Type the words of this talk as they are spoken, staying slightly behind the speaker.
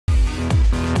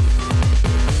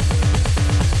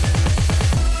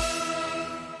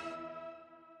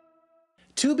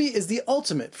Tubi is the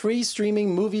ultimate free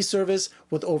streaming movie service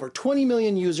with over 20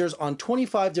 million users on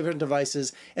 25 different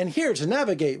devices, and here to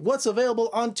navigate what's available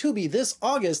on Tubi this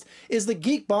August is the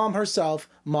geek bomb herself,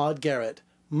 Maude Garrett.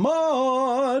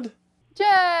 Maude!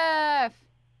 Jeff!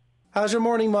 How's your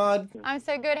morning, Maude? I'm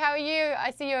so good, how are you?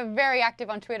 I see you're very active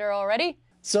on Twitter already.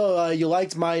 So, you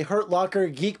liked my Hurt Locker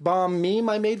geek bomb meme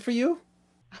I made for you?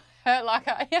 Hurt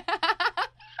Locker,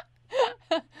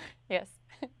 yes.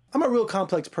 I'm a real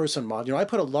complex person, Maude. You know, I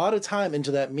put a lot of time into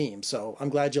that meme, so I'm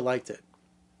glad you liked it.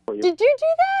 Did you do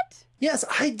that? Yes,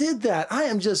 I did that. I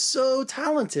am just so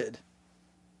talented.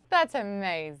 That's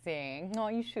amazing. No,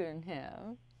 you shouldn't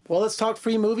have. Well, let's talk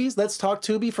free movies. Let's talk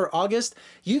Tubi for August.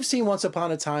 You've seen Once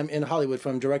Upon a Time in Hollywood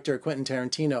from director Quentin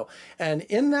Tarantino. And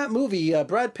in that movie,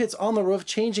 Brad Pitt's on the roof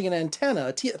changing an antenna,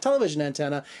 a television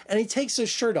antenna, and he takes his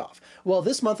shirt off. Well,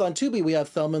 this month on Tubi, we have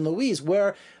Thelma and Louise,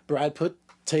 where Brad Pitt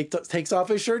takes off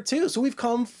his shirt too. So we've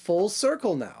come full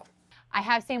circle now. I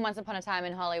have seen Once Upon a Time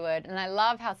in Hollywood, and I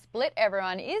love how split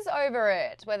everyone is over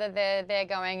it. Whether they're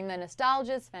going, the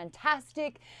nostalgia's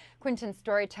fantastic, Quentin's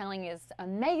storytelling is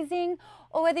amazing,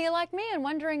 or whether you're like me and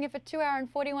wondering if a 2-hour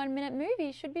and 41-minute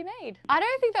movie should be made. I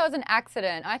don't think that was an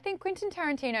accident. I think Quentin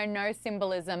Tarantino knows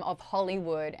symbolism of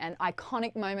Hollywood and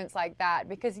iconic moments like that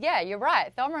because, yeah, you're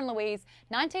right. Thelma and Louise,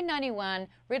 1991,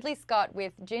 Ridley Scott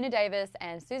with Gina Davis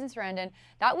and Susan Sarandon.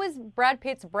 That was Brad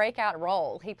Pitt's breakout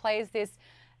role. He plays this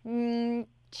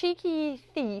cheeky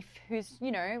thief who's,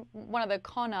 you know, one of the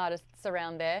con artists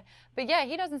around there. But yeah,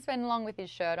 he doesn't spend long with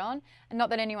his shirt on. And not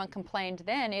that anyone complained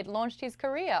then, it launched his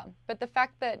career. But the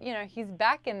fact that, you know, he's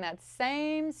back in that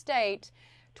same state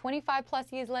 25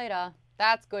 plus years later,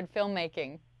 that's good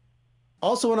filmmaking.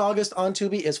 Also in August on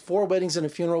Tubi is Four Weddings and a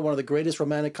Funeral, one of the greatest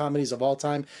romantic comedies of all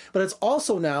time. But it's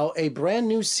also now a brand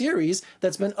new series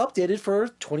that's been updated for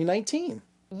 2019.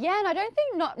 Yeah, and I don't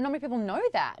think not many people know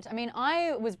that. I mean,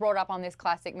 I was brought up on this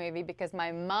classic movie because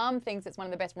my mum thinks it's one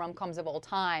of the best rom-coms of all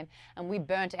time, and we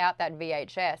burnt out that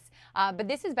VHS. But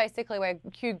this is basically where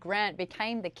Hugh Grant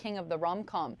became the king of the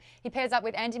rom-com. He pairs up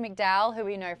with Andie MacDowell, who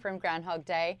we know from Groundhog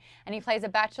Day, and he plays a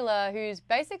bachelor who's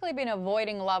basically been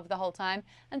avoiding love the whole time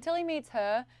until he meets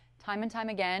her time and time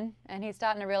again, and he's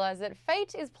starting to realize that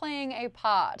fate is playing a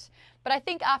part. But I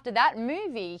think after that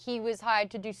movie, he was hired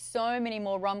to do so many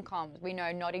more rom-coms. We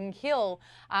know Notting Hill,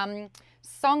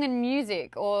 Song and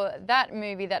Music, or that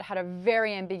movie that had a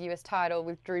very ambiguous title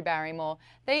with Drew Barrymore.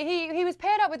 He was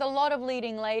paired up with a lot of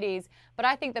leading ladies, but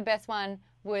I think the best one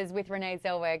was with Renee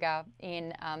Zellweger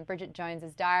in Bridget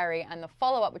Jones's Diary, and the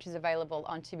follow-up, which is available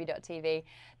on TUBI TV,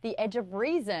 The Edge of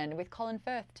Reason with Colin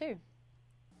Firth too.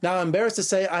 Now, I'm embarrassed to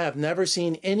say I have never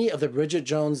seen any of the Bridget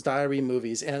Jones Diary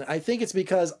movies, and I think it's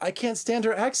because I can't stand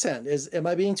her accent. Am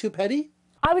I being too petty?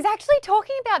 I was actually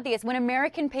talking about this when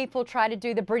American people try to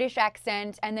do the British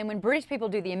accent and then when British people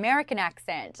do the American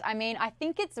accent. I mean, I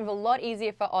think it's a lot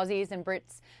easier for Aussies and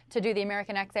Brits to do the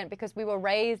American accent because we were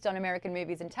raised on American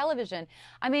movies and television.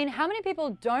 I mean, how many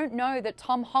people don't know that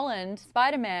Tom Holland,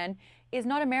 Spider-Man, is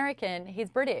not American, he's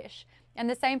British? And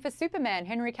the same for Superman,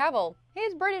 Henry Cavill.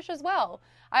 He's British as well.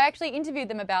 I actually interviewed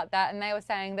them about that, and they were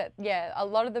saying that, yeah, a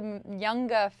lot of the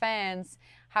younger fans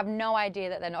have no idea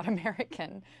that they're not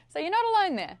American. So you're not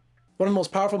alone there. One of the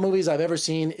most powerful movies I've ever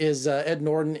seen is Ed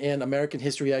Norton in American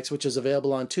History X, which is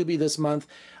available on Tubi this month.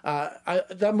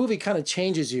 That movie kind of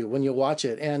changes you when you watch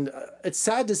it, and it's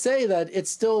sad to say that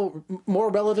it's still more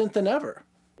relevant than ever.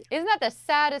 Isn't that the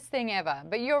saddest thing ever?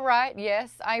 But you're right,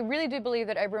 yes. I really do believe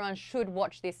that everyone should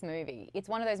watch this movie. It's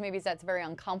one of those movies that's very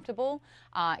uncomfortable.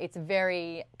 It's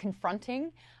very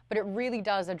confronting, but it really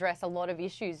does address a lot of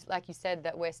issues, like you said,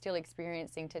 that we're still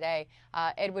experiencing today.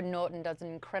 Edward Norton does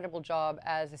an incredible job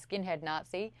as a skinhead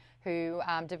Nazi who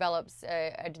develops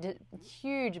a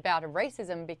huge bout of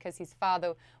racism because his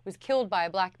father was killed by a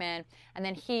black man, and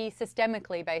then he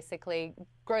systemically basically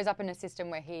grows up in a system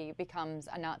where he becomes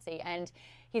a Nazi, and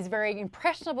his very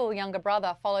impressionable younger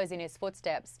brother follows in his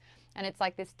footsteps. And it's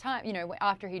like this time, you know,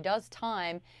 after he does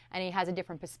time and he has a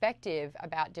different perspective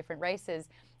about different races,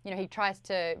 you know, he tries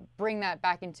to bring that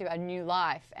back into a new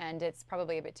life, and it's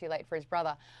probably a bit too late for his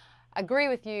brother. Agree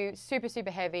with you, super,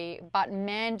 super heavy, but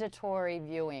mandatory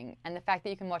viewing. And the fact that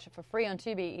you can watch it for free on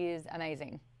Tubi is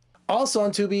amazing. Also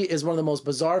on Tubi is one of the most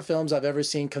bizarre films I've ever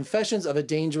seen, Confessions of a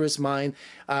Dangerous Mind.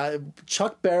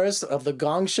 Chuck Barris of The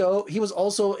Gong Show, he was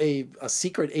also a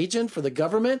secret agent for the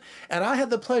government, and I had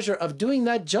the pleasure of doing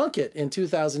that junket in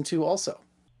 2002 also.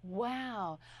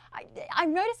 Wow. I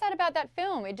noticed that about that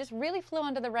film. It just really flew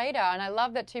under the radar, and I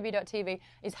love that TUBI TV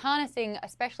is harnessing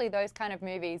especially those kind of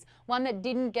movies, one that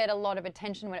didn't get a lot of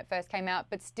attention when it first came out,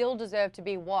 but still deserved to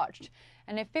be watched.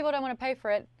 And if people don't want to pay for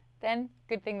it, then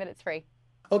good thing that it's free.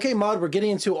 Okay, Maude, we're getting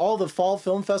into all the fall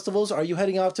film festivals. Are you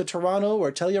heading off to Toronto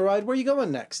or Telluride? Where are you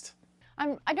going next?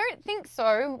 I don't think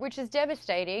so, which is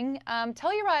devastating.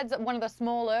 Telluride's one of the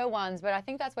smaller ones, but I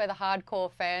think that's where the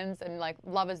hardcore fans and like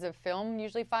lovers of film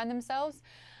usually find themselves.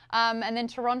 And then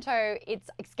Toronto, it's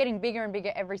getting bigger and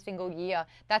bigger every single year.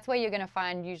 That's where you're going to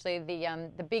find usually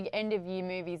the big end of year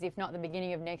movies, if not the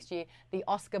beginning of next year. The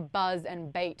Oscar buzz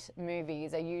and bait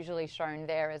movies are usually shown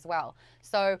there as well.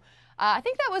 So I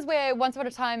think that was where Once Upon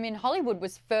a Time in Hollywood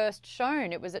was first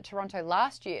shown. It was at Toronto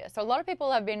last year. So a lot of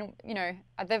people have been,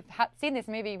 they've seen this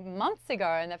movie months ago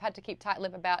and they've had to keep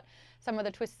tight-lipped about some of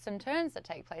the twists and turns that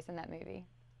take place in that movie.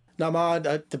 Now,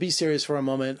 Maude, to be serious for a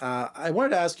moment, I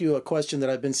wanted to ask you a question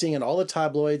that I've been seeing in all the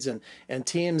tabloids and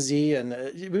TMZ,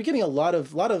 and we're getting a lot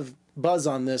of buzz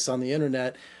on this on the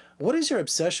internet. What is your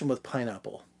obsession with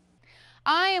pineapple?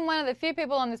 I am one of the few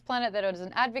people on this planet that is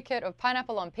an advocate of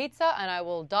pineapple on pizza, and I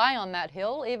will die on that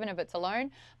hill, even if it's alone.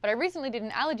 But I recently did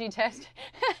an allergy test,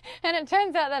 and it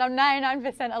turns out that I'm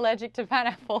 99% allergic to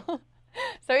pineapple.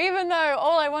 So even though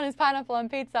all I want is pineapple on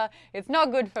pizza, it's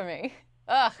not good for me.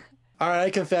 Ugh. All right, I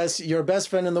confess, your best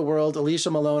friend in the world,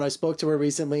 Alicia Malone, I spoke to her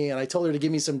recently, and I told her to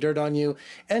give me some dirt on you,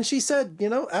 and she said,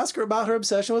 ask her about her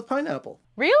obsession with pineapple.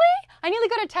 Really? I nearly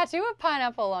got a tattoo of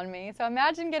pineapple on me, so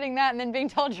imagine getting that and then being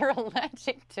told you're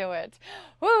allergic to it.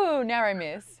 Woo, narrow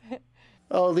miss.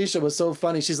 Oh, Alicia was so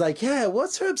funny. She's like, yeah,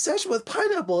 what's her obsession with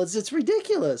pineapple? It's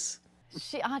ridiculous.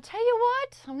 I'll tell you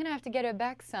what, I'm going to have to get her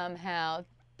back somehow.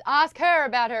 Ask her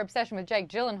about her obsession with Jake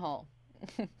Gyllenhaal.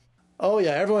 Oh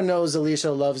yeah, everyone knows Alicia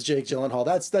loves Jake Gyllenhaal.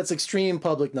 That's extreme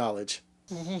public knowledge.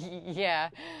 Yeah,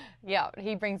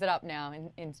 he brings it up now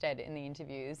instead in the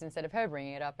interviews instead of her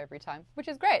bringing it up every time, which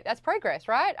is great. That's progress,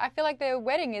 right? I feel like their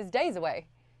wedding is days away.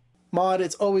 Maude,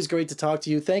 it's always great to talk to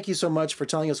you. Thank you so much for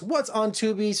telling us what's on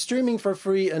Tubi, streaming for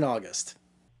free in August.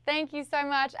 Thank you so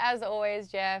much, as always,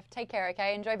 Jeff. Take care,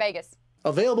 okay? Enjoy Vegas.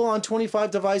 Available on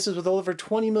 25 devices with over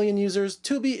 20 million users,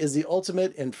 Tubi is the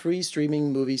ultimate and free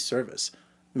streaming movie service.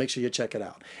 Make sure you check it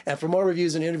out. And for more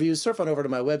reviews and interviews, surf on over to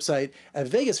my website at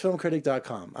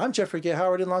vegasfilmcritic.com. I'm Jeffrey K.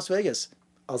 Howard in Las Vegas.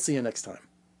 I'll see you next time.